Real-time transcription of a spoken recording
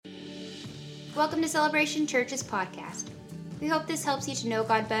Welcome to Celebration Church's podcast. We hope this helps you to know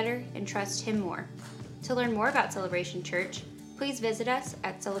God better and trust Him more. To learn more about Celebration Church, please visit us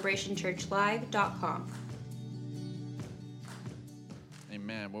at celebrationchurchlive.com.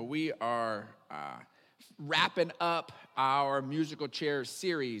 Amen. Well, we are wrapping up our musical chairs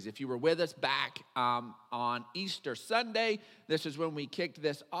series. If you were with us back on Easter Sunday, this is when we kicked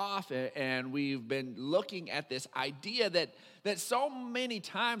this off, and we've been looking at this idea that so many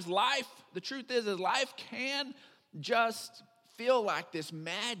times the truth is life can just feel like this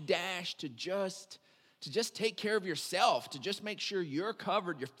mad dash to just take care of yourself, to just make sure you're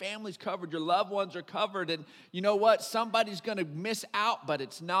covered, your family's covered, your loved ones are covered, and you know what? Somebody's going to miss out, but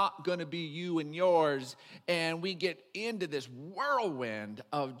it's not going to be you and yours, and we get into this whirlwind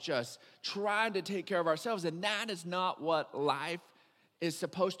of just trying to take care of ourselves, and that is not what life is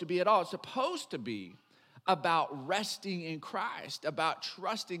supposed to be at all. It's supposed to be about resting in Christ, about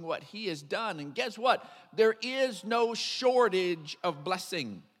trusting what He has done, and guess what? There is no shortage of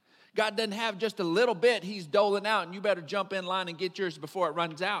blessing. God doesn't have just a little bit He's doling out, and you better jump in line and get yours before it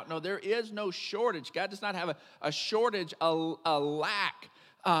runs out. No, there is no shortage. God does not have a shortage, a lack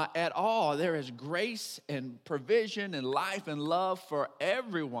at all. There is grace and provision and life and love for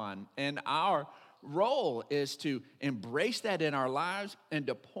everyone, and our role is to embrace that in our lives and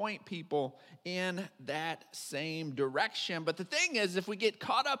to point people in that same direction. But the thing is, if we get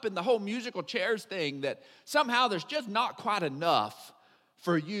caught up in the whole musical chairs thing, that somehow there's just not quite enough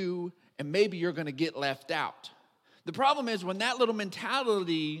for you, and maybe you're going to get left out. The problem is when that little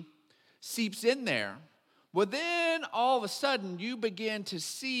mentality seeps in there, well, then all of a sudden you begin to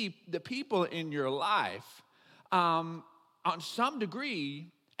see the people in your life on some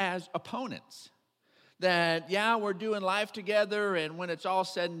degree as opponents. That, yeah, we're doing life together, and when it's all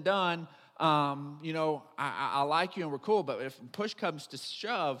said and done, I like you and we're cool, but if push comes to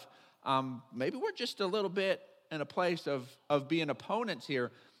shove, maybe we're just a little bit in a place of being opponents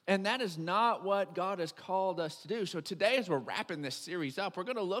here. And that is not what God has called us to do. So today, as we're wrapping this series up, we're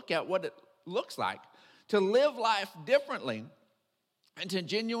going to look at what it looks like to live life differently and to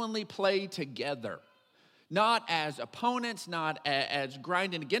genuinely play together. Not as opponents, not as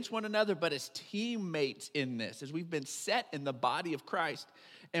grinding against one another, but as teammates in this, as we've been set in the body of Christ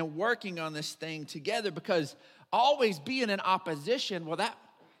and working on this thing together. Because always being in opposition, well,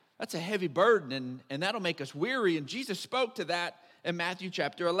 that's a heavy burden, and that'll make us weary. And Jesus spoke to that in Matthew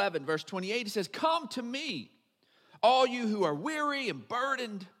chapter 11, verse 28. He says, "Come to me, all you who are weary and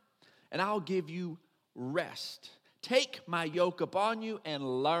burdened, and I'll give you rest. Take my yoke upon you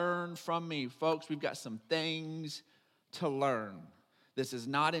and learn from me." Folks, we've got some things to learn. This is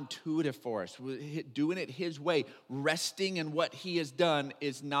not intuitive for us. Doing it His way, resting in what He has done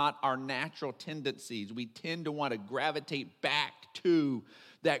is not our natural tendencies. We tend to want to gravitate back to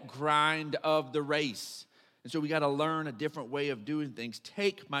that grind of the race. And so we got to learn a different way of doing things.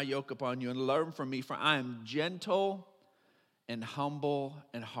 Take my yoke upon you and learn from me, for I am gentle and humble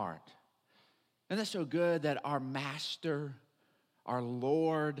in heart. And that's so good that our Master, our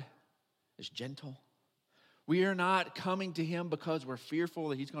Lord, is gentle. We are not coming to Him because we're fearful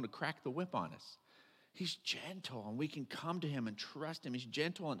that He's going to crack the whip on us. He's gentle, and we can come to Him and trust Him. He's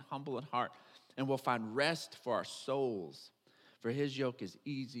gentle and humble in heart, and we'll find rest for our souls. For His yoke is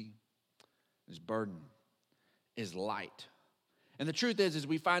easy, His burden is light. And the truth is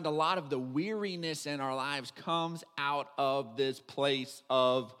we find a lot of the weariness in our lives comes out of this place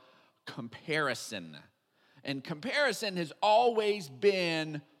of comparison. And comparison has always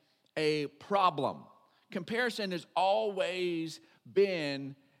been a problem. Comparison has always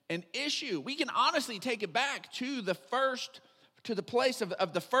been an issue. We can honestly take it back to the place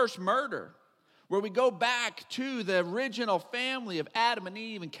of the first murder, where we go back to the original family of Adam and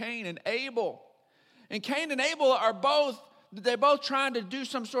Eve and Cain and Abel. And Cain and Abel they're both trying to do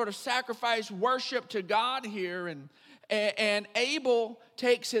some sort of sacrifice worship to God here. And Abel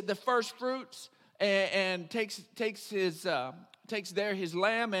takes the first fruits and takes his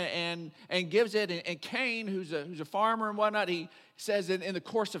lamb and gives it. And Cain, who's a farmer and whatnot, he says in the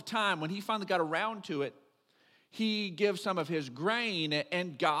course of time, when he finally got around to it, he gives some of his grain,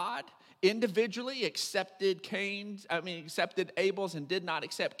 and God individually accepted Abel's and did not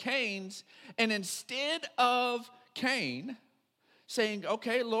accept Cain's. And instead of Cain saying,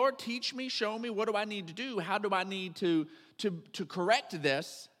 "Okay, Lord, teach me, show me, what do I need to do? How do I need to correct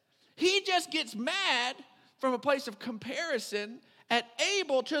this?" He just gets mad from a place of comparison at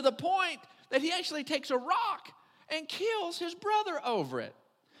Abel to the point that he actually takes a rock and kills his brother over it.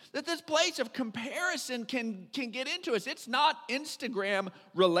 that this place of comparison can get into us. It's not Instagram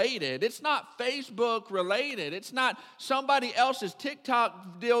related. It's not Facebook related. It's not somebody else's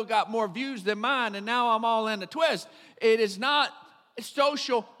TikTok deal got more views than mine and now I'm all in a twist. It is not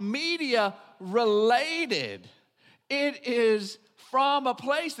social media related. It is from a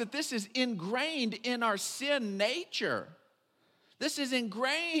place that this is ingrained in our sin nature. This is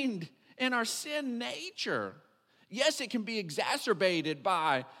ingrained in our sin nature. Yes, it can be exacerbated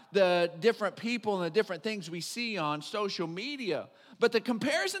by the different people and the different things we see on social media. But the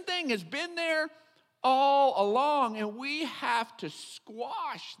comparison thing has been there all along, and we have to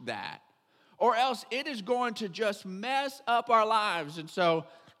squash that, or else it is going to just mess up our lives. And so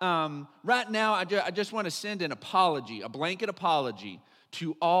right now, I just want to send an apology, a blanket apology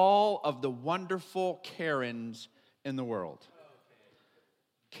to all of the wonderful Karens in the world.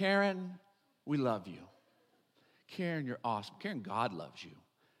 Karen, we love you. Karen, you're awesome. Karen, God loves you.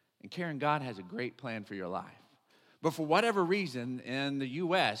 And Karen, God has a great plan for your life. But for whatever reason, in the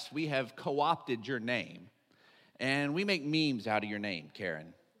U.S., we have co-opted your name. And we make memes out of your name,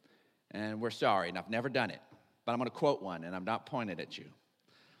 Karen. And we're sorry, and I've never done it. But I'm going to quote one, and I'm not pointing at you.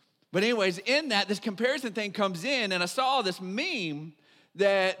 But anyways, in that, this comparison thing comes in, and I saw this meme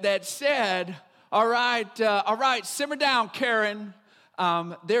that said, all right, simmer down, Karen.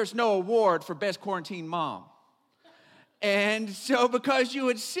 There's no award for best quarantine mom. And so because you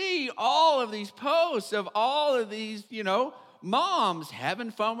would see all of these posts of all of these, moms having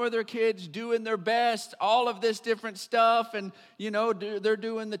fun with their kids, doing their best, all of this different stuff. And, they're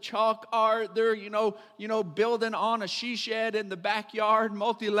doing the chalk art. They're, building on a she shed in the backyard,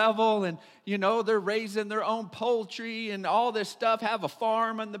 multi-level. And, they're raising their own poultry and all this stuff, have a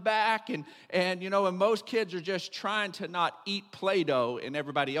farm in the back. And most kids are just trying to not eat Play-Doh in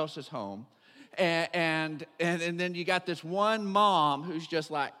everybody else's home. And then you got this one mom who's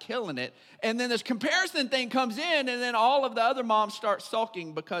just like killing it. And then this comparison thing comes in, and then all of the other moms start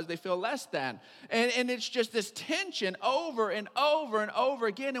sulking because they feel less than. And it's just this tension over and over and over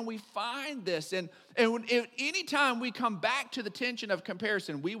again. And we find this. And anytime we come back to the tension of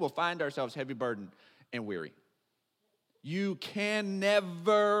comparison, we will find ourselves heavy burdened and weary. You can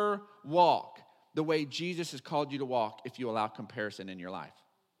never walk the way Jesus has called you to walk if you allow comparison in your life.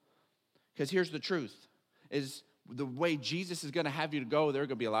 Because here's the truth, is the way Jesus is going to have you to go, there are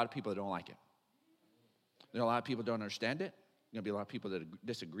going to be a lot of people that don't like it. There are a lot of people that don't understand it. There are going to be a lot of people that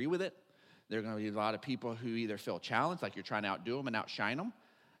disagree with it. There are going to be a lot of people who either feel challenged, like you're trying to outdo them and outshine them.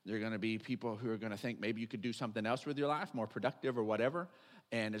 There are going to be people who are going to think maybe you could do something else with your life, more productive or whatever.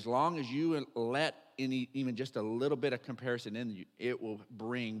 And as long as you let even just a little bit of comparison in you, it will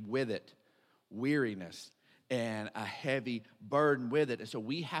bring with it weariness and a heavy burden with it. And so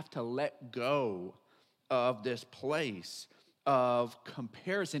we have to let go of this place of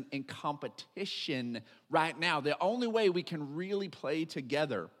comparison and competition right now. The only way we can really play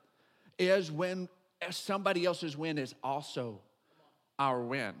together is when somebody else's win is also our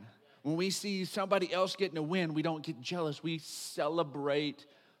win. When we see somebody else getting a win, we don't get jealous. We celebrate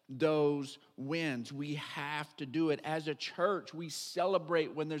those wins. We have to do it. As a church, we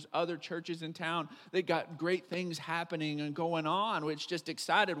celebrate when there's other churches in town that got great things happening and going on. We're just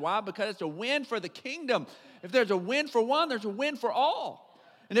excited. Why? Because it's a win for the kingdom. If there's a win for one, there's a win for all.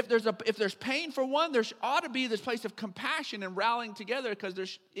 And if there's pain for one, there ought to be this place of compassion and rallying together, because there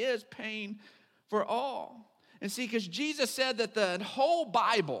is pain for all. And see, because Jesus said that the whole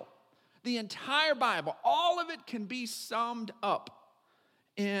Bible, the entire Bible, all of it can be summed up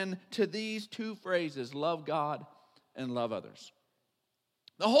into these two phrases: love God and love others.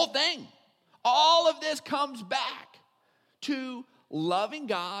 The whole thing, all of this comes back to loving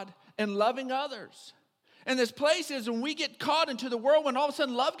God and loving others. And this place is when we get caught into the world, when all of a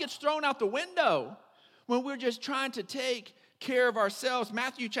sudden love gets thrown out the window, when we're just trying to take care of ourselves.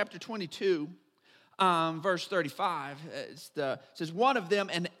 Matthew chapter 22, verse 35, it says, one of them,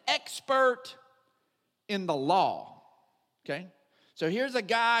 an expert in the law. Okay? So here's a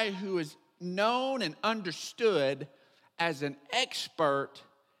guy who is known and understood as an expert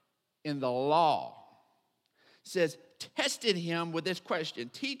in the law. It says, tested him with this question: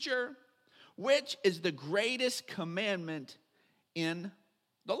 teacher, which is the greatest commandment in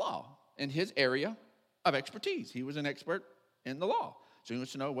the law? In his area of expertise. He was an expert in the law. So he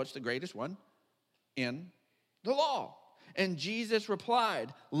wants to know, what's the greatest one in the law? And Jesus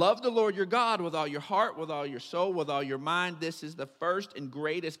replied, love the Lord your God with all your heart, with all your soul, with all your mind. This is the first and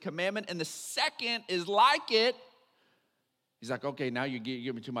greatest commandment. And the second is like it. He's like, okay, now you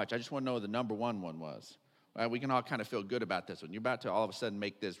give me too much. I just want to know what the number one was. Well, we can all kind of feel good about this one. You're about to all of a sudden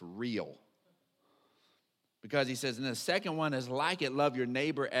make this real. Because he says, and the second one is like it, love your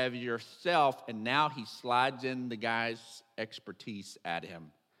neighbor as yourself. And now he slides in the guy's expertise at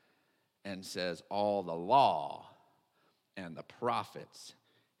him and says, all the law and the prophets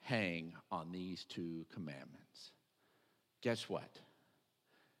hang on these two commandments. Guess what?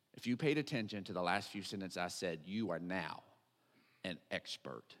 If you paid attention to the last few sentences I said, you are now an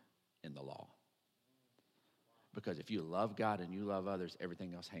expert in the law. Because if you love God and you love others,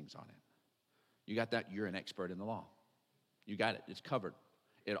 everything else hangs on it. You got that? You're an expert in the law. You got it. It's covered.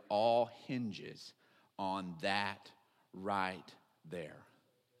 It all hinges on that right there.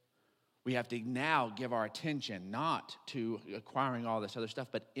 We have to now give our attention not to acquiring all this other stuff,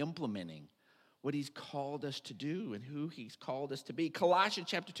 but implementing what he's called us to do and who he's called us to be. Colossians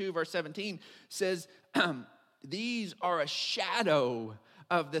chapter 2, verse 17 says, these are a shadow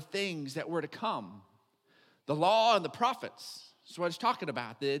of the things that were to come. The law and the prophets. That's what it's talking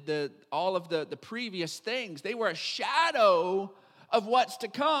about. All of the previous things, they were a shadow of what's to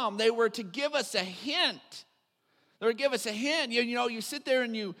come. They were to give us a hint. They were to give us a hint. You sit there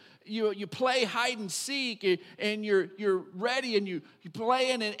and you play hide and seek, and you're ready and you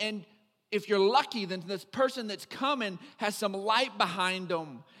play and if you're lucky, then this person that's coming has some light behind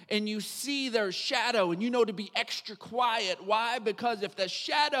them, and you see their shadow, and you know to be extra quiet. Why? Because if the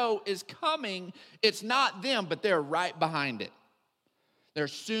shadow is coming, it's not them, but they're right behind it. They're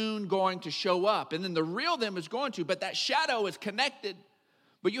soon going to show up, and then the real them is going to, but that shadow is connected.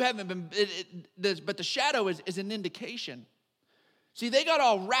 But you haven't been, but the shadow is an indication. See, they got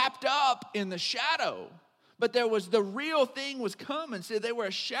all wrapped up in the shadow, but the real thing was coming. So they were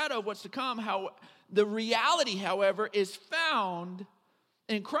a shadow of what's to come. How the reality, however, is found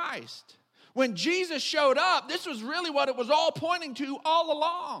in Christ. When Jesus showed up, this was really what it was all pointing to all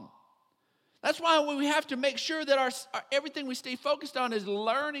along. That's why we have to make sure that everything we stay focused on is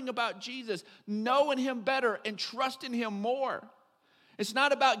learning about Jesus, knowing him better, and trusting him more. It's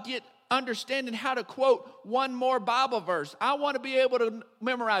not about understanding how to quote one more Bible verse. I want to be able to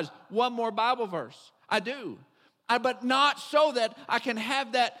memorize one more Bible verse. I do. But not so that I can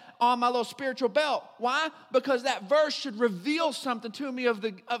have that on my little spiritual belt. Why? Because that verse should reveal something to me of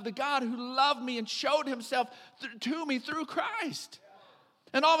the God who loved me and showed himself to me through Christ.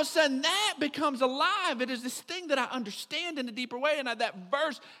 And all of a sudden, that becomes alive. It is this thing that I understand in a deeper way, and that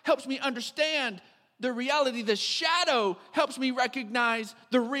verse helps me understand the reality. The shadow helps me recognize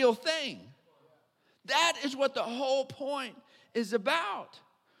the real thing. That is what the whole point is about.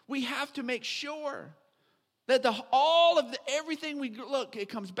 We have to make sure that everything we look, it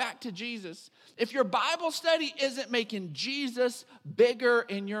comes back to Jesus. If your Bible study isn't making Jesus bigger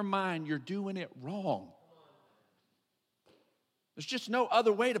in your mind, you're doing it wrong. There's just no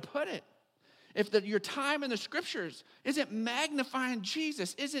other way to put it. If your time in the scriptures isn't magnifying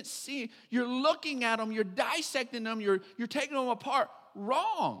Jesus, you're looking at them, you're dissecting them, you're taking them apart,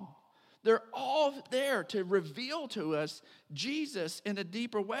 wrong. They're all there to reveal to us Jesus in a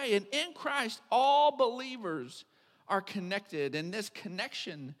deeper way. And in Christ, all believers are connected, and this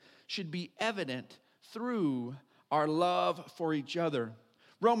connection should be evident through our love for each other.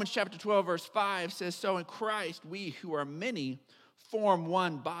 Romans chapter 12, verse 5 says, so in Christ, we who are many form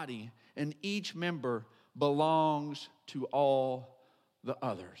one body, and each member belongs to all the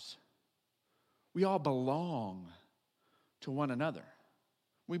others. We all belong to one another.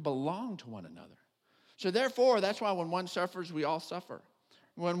 We belong to one another. So therefore, that's why when one suffers, we all suffer.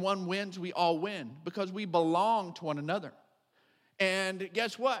 When one wins, we all win, because we belong to one another. And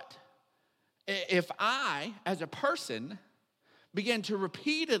guess what? If I, as a person, begin to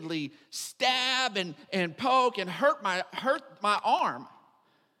repeatedly stab and poke and hurt my arm,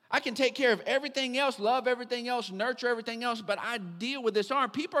 I can take care of everything else, love everything else, nurture everything else, but I deal with this arm.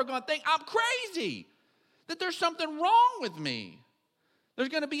 People are going to think I'm crazy, that there's something wrong with me. There's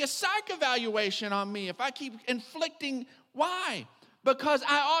going to be a psych evaluation on me if I keep inflicting. Why? Because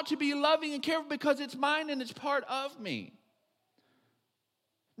I ought to be loving and careful, because it's mine and it's part of me.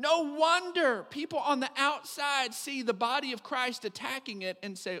 No wonder people on the outside see the body of Christ attacking it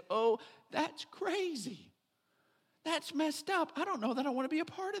and say, oh, that's crazy. That's messed up. I don't know that I want to be a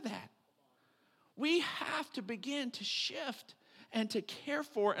part of that. We have to begin to shift and to care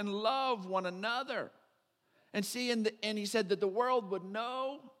for and love one another. And see, and he said that the world would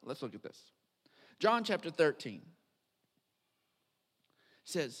know. Let's look at this. John chapter 13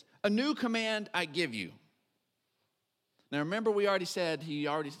 says, a new command I give you. Now remember, he already said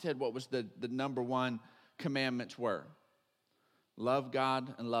what was the number one commandments were. Love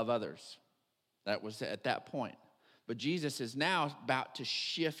God and love others. That was at that point. But Jesus is now about to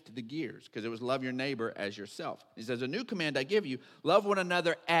shift the gears, because it was love your neighbor as yourself. He says, a new command I give you, love one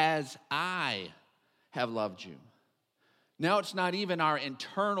another as I have loved you. Now it's not even our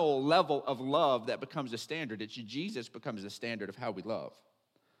internal level of love that becomes the standard. It's Jesus becomes the standard of how we love.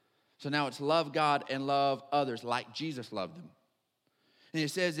 So now it's love God and love others like Jesus loved them. And it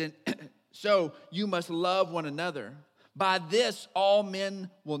says, so you must love one another. By this, all men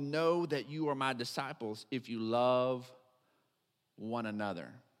will know that you are my disciples if you love one another.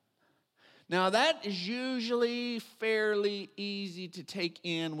 Now, that is usually fairly easy to take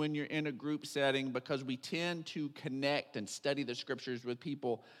in when you're in a group setting because we tend to connect and study the scriptures with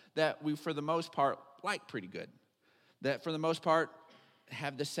people that we, for the most part, like pretty good. That, for the most part,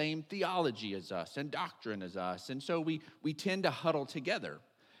 have the same theology as us and doctrine as us. And so we tend to huddle together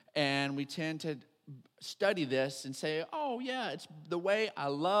and we tend to study this and say, oh, yeah, it's the way I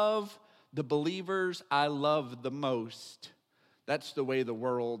love the believers I love the most. That's the way the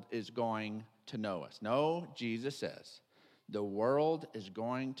world is going to know us. No, Jesus says, the world is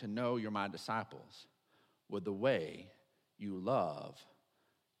going to know you're my disciples with the way you love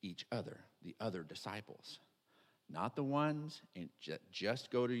each other, the other disciples. Not the ones that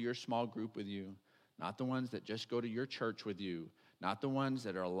just go to your small group with you, not the ones that just go to your church with you, not the ones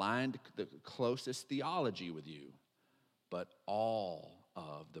that are aligned to the closest theology with you, but all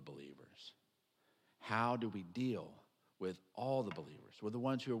of the believers. How do we deal with all the believers, with the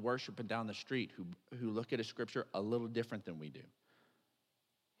ones who are worshiping down the street, who look at a scripture a little different than we do?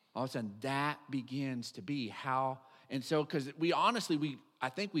 All of a sudden, that begins to be how, and so, because I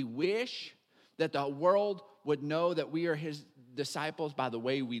think we wish that the world would know that we are his disciples by the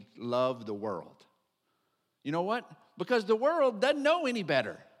way we love the world. You know what? Because the world doesn't know any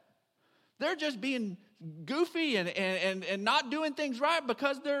better. They're just being goofy and not doing things right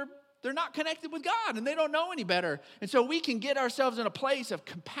because they're not connected with God and they don't know any better. And so we can get ourselves in a place of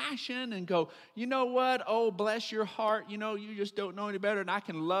compassion and go, you know what? Oh, bless your heart. You know, you just don't know any better and I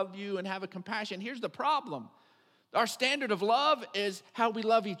can love you and have a compassion. Here's the problem. Our standard of love is how we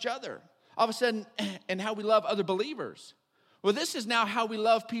love each other. All of a sudden, and how we love other believers. Well, this is now how we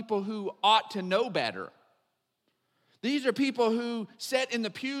love people who ought to know better. These are people who sit in the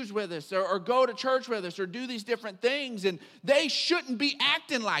pews with us or go to church with us or do these different things, and they shouldn't be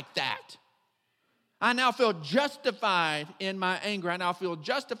acting like that. I now feel justified in my anger. I now feel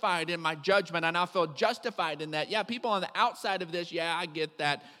justified in my judgment. I now feel justified in that. Yeah, people on the outside of this, yeah, I get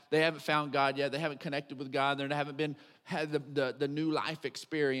that. They haven't found God yet. They haven't connected with God. They haven't had the new life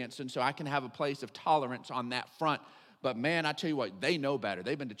experience, and so I can have a place of tolerance on that front. But man, I tell you what, they know better.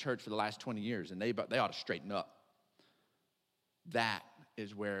 They've been to church for the last 20 years, and they ought to straighten up. That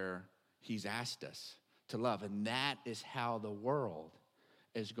is where he's asked us to love, and that is how the world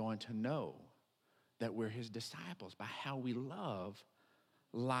is going to know that we're his disciples, by how we love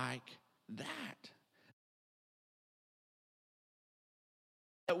like that.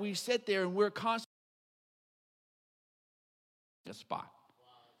 That we sit there and we're constantly in a spot.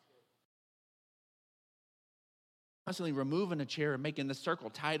 Constantly removing a chair and making the circle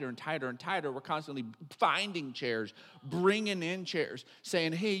tighter and tighter and tighter. We're constantly finding chairs, bringing in chairs,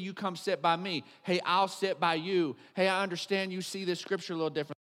 saying, hey, you come sit by me. Hey, I'll sit by you. Hey, I understand you see this scripture a little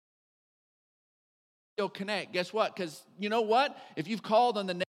different. Still connect. Guess what? Because you know what? If you've called on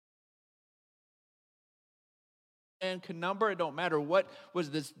the name and number, it don't matter what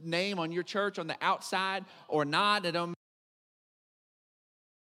was this name on your church on the outside or not. It don't.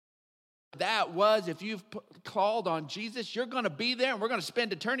 That was, if you've called on Jesus, you're going to be there and we're going to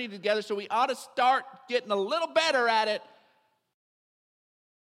spend eternity together. So we ought to start getting a little better at it.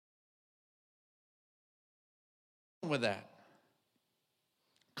 With that,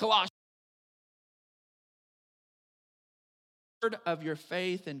 Colossians, of your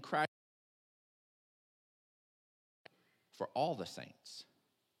faith in Christ for all the saints.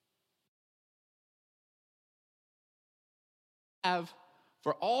 Have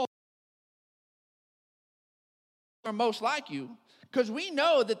for all are most like you, because we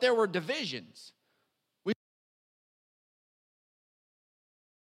know that there were divisions. We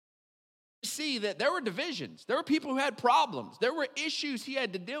see that there were divisions. There were people who had problems. There were issues he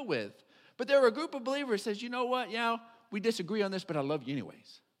had to deal with. But there were a group of believers who says, you know what, we disagree on this, but I love you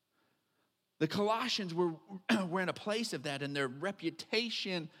anyways. The Colossians were in a place of that, and their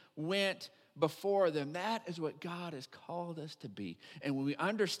reputation went before them. That is what God has called us to be. And when we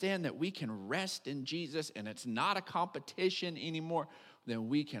understand that we can rest in Jesus and it's not a competition anymore, then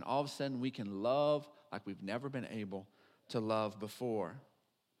we can all of a sudden we can love like we've never been able to love before.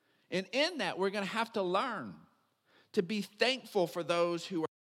 And in that, we're going to have to learn to be thankful for those who are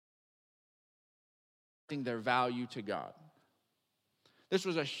giving their value to God. This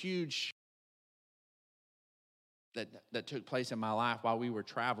was a huge that took place in my life while we were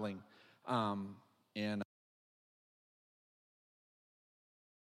traveling. in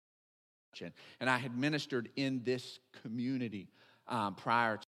and I had ministered in this community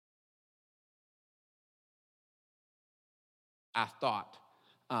prior to, I thought,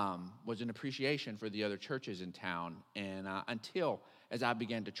 was an appreciation for the other churches in town. And until as I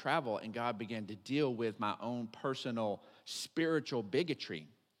began to travel and God began to deal with my own personal spiritual bigotry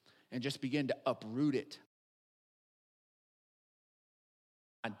and just begin to uproot it.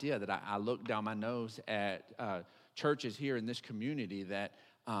 Idea that I looked down my nose at churches here in this community that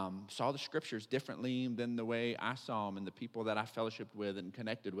saw the scriptures differently than the way I saw them, and the people that I fellowshiped with and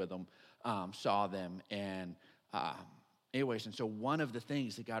connected with them saw them. And anyways, and so one of the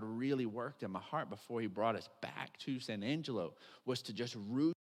things that God really worked in my heart before he brought us back to San Angelo was to just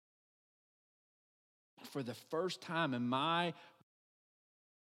root for the first time in my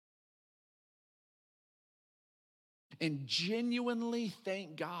and genuinely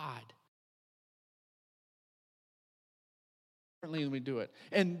thank God differently than we do it.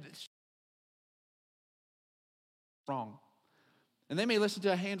 And wrong. And they may listen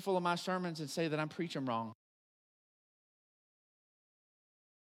to a handful of my sermons and say that I'm preaching wrong.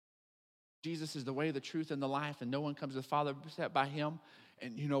 Jesus is the way, the truth, and the life, and no one comes to the Father except by him.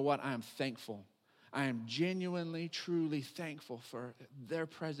 And you know what? I am thankful. I am genuinely, truly thankful for their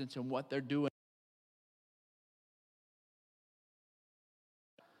presence and what they're doing.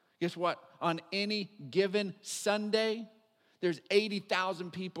 Guess what? On any given Sunday, there's 80,000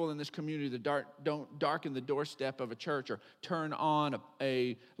 people in this community that don't darken the doorstep of a church or turn on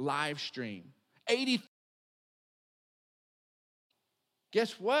a live stream. 80.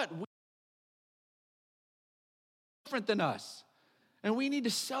 Guess what? We're different than us. And we need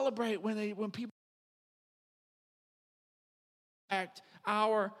to celebrate when people impact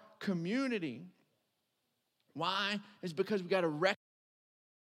our community. Why? It's because we got to recognize.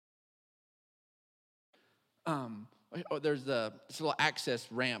 There's this little access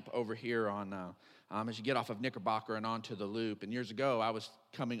ramp over here on as you get off of Knickerbocker and onto the Loop. And years ago, I was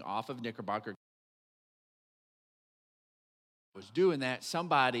coming off of Knickerbocker. I was doing that.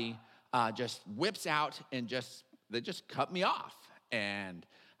 Somebody just whips out and they just cut me off. And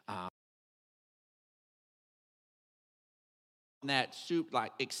that soup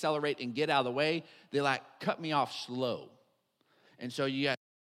like accelerate and get out of the way. They like cut me off slow. And so you got.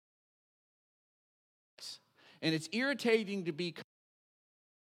 And it's irritating to be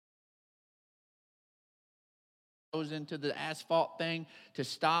goes into the asphalt thing to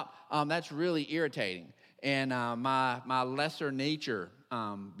stop. That's really irritating. And my lesser nature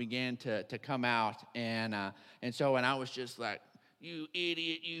began to come out. And I was just like, you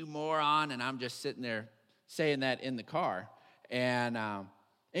idiot, you moron. And I'm just sitting there saying that in the car. And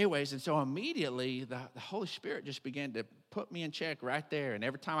anyways, and so immediately the Holy Spirit just began to put me in check right there. And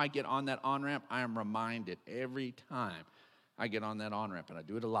every time I get on that on-ramp, I am reminded every time I get on that on-ramp, and I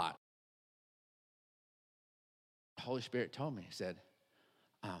do it a lot. The Holy Spirit told me, he said,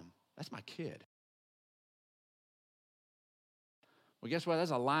 that's my kid. Well, guess what?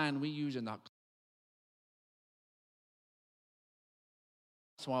 That's a line we use in the.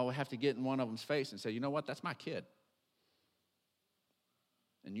 That's why we have to get in one of them's face and say, you know what? That's my kid.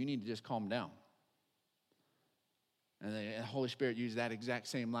 And you need to just calm down. And the Holy Spirit used that exact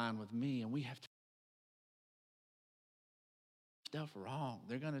same line with me, and we have to do stuff wrong.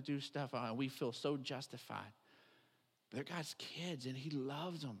 They're going to do stuff, and we feel so justified. They're God's kids, and he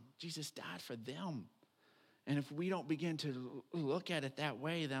loves them. Jesus died for them. And if we don't begin to look at it that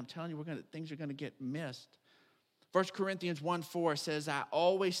way, then I'm telling you, things are going to get missed. 1 Corinthians 1:4 says, I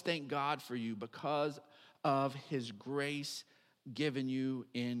always thank God for you because of his grace given you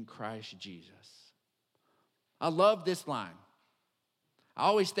in Christ Jesus. I love this line. I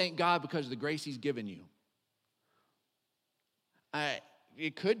always thank God because of the grace he's given you.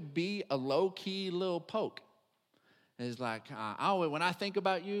 It could be a low-key little poke. It's like, when I think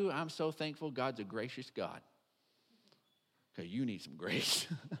about you, I'm so thankful God's a gracious God. Because you need some grace.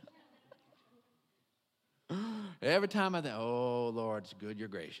 Every time I think, oh, Lord, it's good you're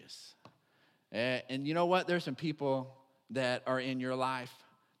gracious. And you know what? There's some people that are in your life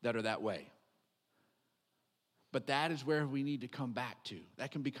that are that way. But that is where we need to come back to.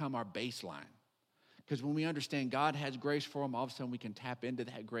 That can become our baseline. Because when we understand God has grace for them, all of a sudden we can tap into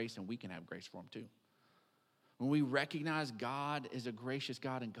that grace and we can have grace for them too. When we recognize God is a gracious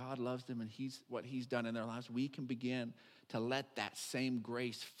God and God loves them and what he's done in their lives, we can begin to let that same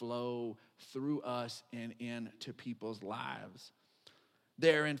grace flow through us and into people's lives.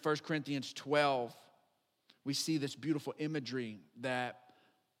 There in 1 Corinthians 12, we see this beautiful imagery that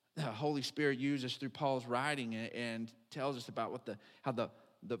the Holy Spirit uses through Paul's writing and tells us about how the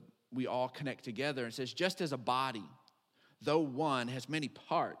we all connect together. It says, just as a body, though one, has many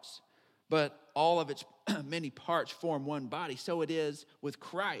parts, but all of its many parts form one body, so it is with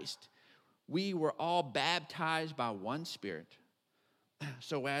Christ. We were all baptized by one Spirit,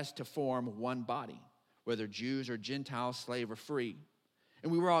 so as to form one body, whether Jews or Gentiles, slave or free.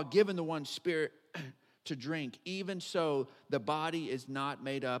 And we were all given the one Spirit to drink. Even so, the body is not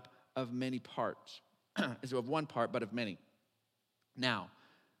made up of many parts, is of one part, but of many. Now,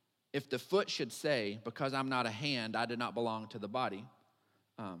 if the foot should say, because I'm not a hand, I do not belong to the body,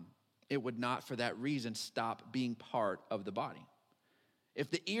 it would not for that reason stop being part of the body. If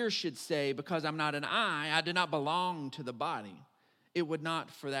the ear should say, because I'm not an eye, I do not belong to the body, it would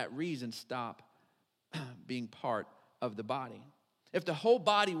not for that reason stop being part of the body. If the whole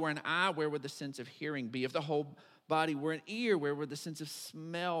body were an eye, where would the sense of hearing be? If the whole body were an ear, where would the sense of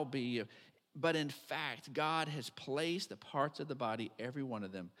smell be? But in fact, God has placed the parts of the body, every one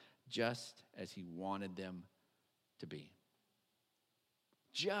of them, just as he wanted them to be.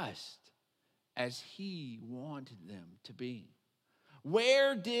 Just as he wanted them to be.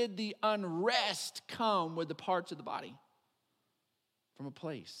 Where did the unrest come with the parts of the body? From a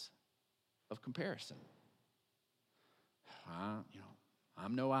place of comparison.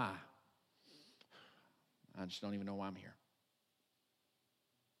 I'm no eye. I just don't even know why I'm here.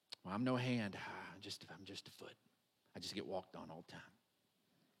 Well, I'm no hand. I'm just a foot. I just get walked on all the time.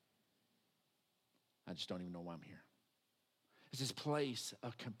 I just don't even know why I'm here. It's this place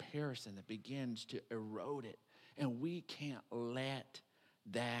of comparison that begins to erode it. And we can't let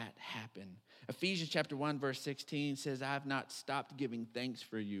that happen. Ephesians chapter 1, verse 16 says, I have not stopped giving thanks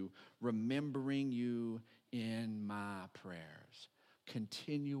for you, remembering you in my prayers.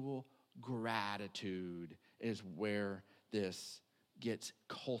 Continual gratitude is where this gets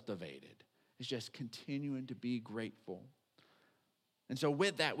cultivated. It's just continuing to be grateful. And so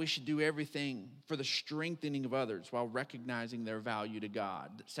with that, we should do everything for the strengthening of others while recognizing their value to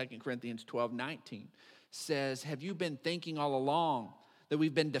God. 2 Corinthians 12:19 says, have you been thinking all along that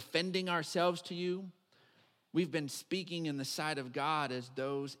we've been defending ourselves to you? We've been speaking in the sight of God as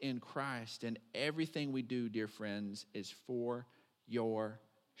those in Christ. And everything we do, dear friends, is for your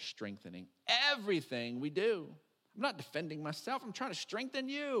strengthening. Everything we do. I'm not defending myself. I'm trying to strengthen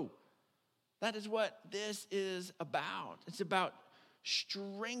you. That is what this is about. It's about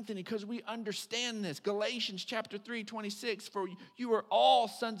strengthening because we understand this. Galatians chapter 3:26, for you are all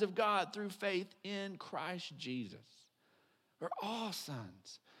sons of God through faith in Christ Jesus. We're all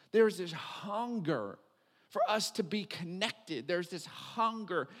sons. There's this hunger for us to be connected. There's this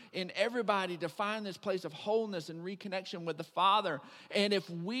hunger in everybody to find this place of wholeness and reconnection with the Father. And if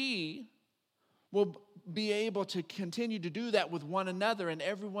we will be able to continue to do that with one another and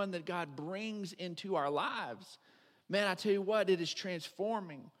everyone that God brings into our lives, man, I tell you what, it is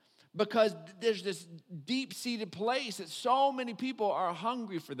transforming because there's this deep-seated place that so many people are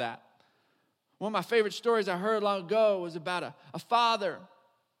hungry for that. One of my favorite stories I heard long ago was about a father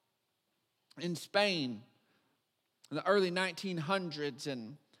in Spain in the early 1900s,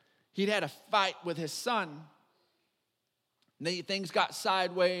 and he'd had a fight with his son. Things got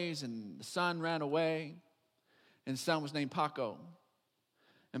sideways, and the son ran away, and the son was named Paco.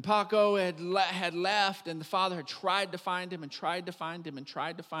 And Paco had left, and the father had tried to find him and tried to find him and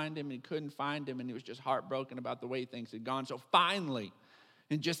tried to find him, and he couldn't find him, and he was just heartbroken about the way things had gone. So finally,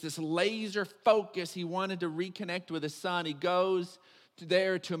 in just this laser focus, he wanted to reconnect with his son. He goes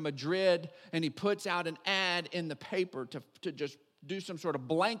to Madrid, and he puts out an ad in the paper to just do some sort of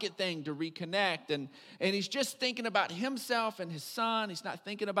blanket thing to reconnect. And he's just thinking about himself and his son. He's not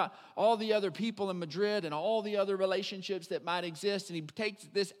thinking about all the other people in Madrid and all the other relationships that might exist. And he takes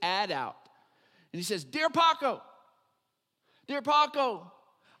this ad out. And he says, Dear Paco,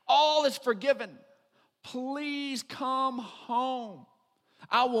 all is forgiven. Please come home.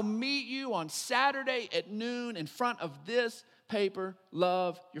 I will meet you on Saturday at noon in front of this paper.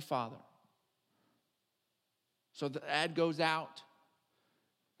 Love, your father. So the ad goes out.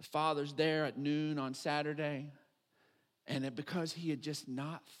 The father's there at noon on Saturday. And because he had just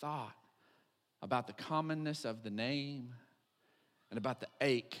not thought about the commonness of the name and about the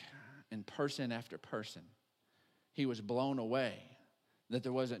ache in person after person, he was blown away that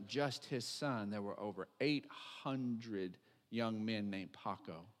there wasn't just his son. There were over 800 young men named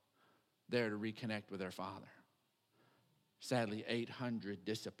Paco there to reconnect with their father. Sadly, 800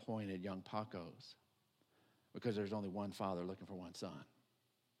 disappointed young Pacos because there's only one father looking for one son.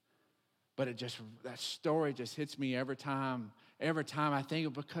 But that story just hits me every time I think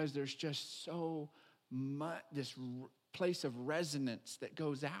of it, because there's just so much, this place of resonance that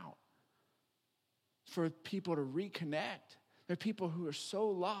goes out for people to reconnect. There are people who are so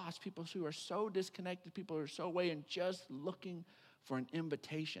lost, people who are so disconnected, people who are so away and just looking for an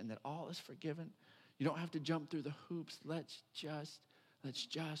invitation that all is forgiven. You don't have to jump through the hoops. Let's just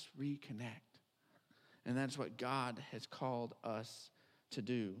reconnect. And that's what God has called us to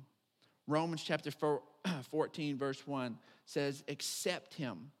do. Romans chapter 14, verse 1 says, accept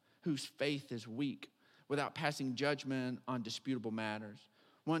him whose faith is weak without passing judgment on disputable matters.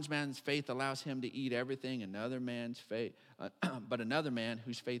 One man's faith allows him to eat everything, but another man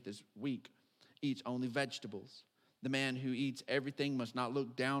whose faith is weak eats only vegetables. The man who eats everything must not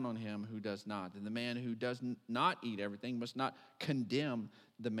look down on him who does not. And the man who does not eat everything must not condemn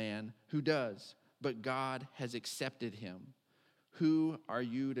the man who does. But God has accepted him. Who are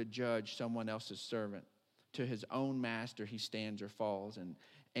you to judge someone else's servant? To his own master he stands or falls,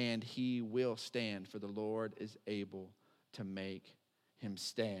 and he will stand, for the Lord is able to make him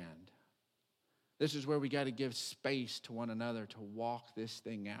stand. This is where we got to give space to one another to walk this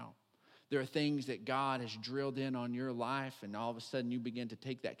thing out. There are things that God has drilled in on your life, and all of a sudden you begin to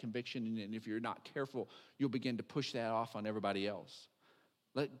take that conviction, and if you're not careful, you'll begin to push that off on everybody else.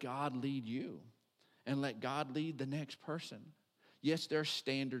 Let God lead you, and let God lead the next person. Yes, there are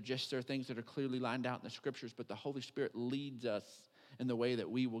standards. Yes, there are things that are clearly lined out in the scriptures, but the Holy Spirit leads us in the way that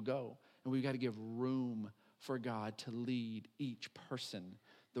we will go. And we've got to give room for God to lead each person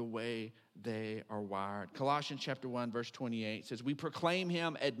the way they are wired. Colossians chapter 1, verse 28 says, we proclaim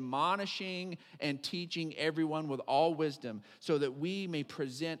him admonishing and teaching everyone with all wisdom, so that we may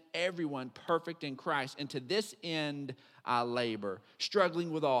present everyone perfect in Christ. And to this end I labor,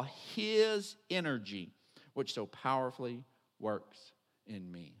 struggling with all his energy, which so powerfully works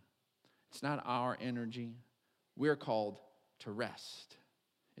in me. It's not our energy. We're called to rest.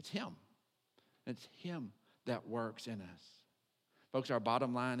 It's him. It's him that works in us. Folks, our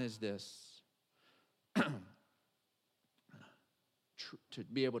bottom line is this. To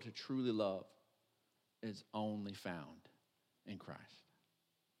be able to truly love is only found in Christ.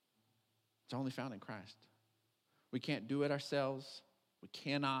 It's only found in Christ. We can't do it ourselves. We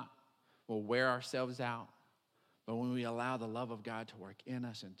cannot. We'll wear ourselves out. But when we allow the love of God to work in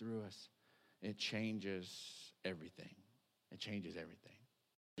us and through us, it changes everything. It changes everything.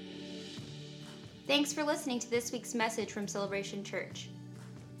 Thanks for listening to this week's message from Celebration Church.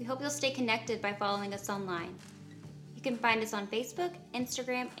 We hope you'll stay connected by following us online. You can find us on Facebook,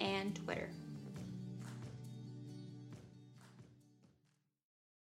 Instagram, and Twitter.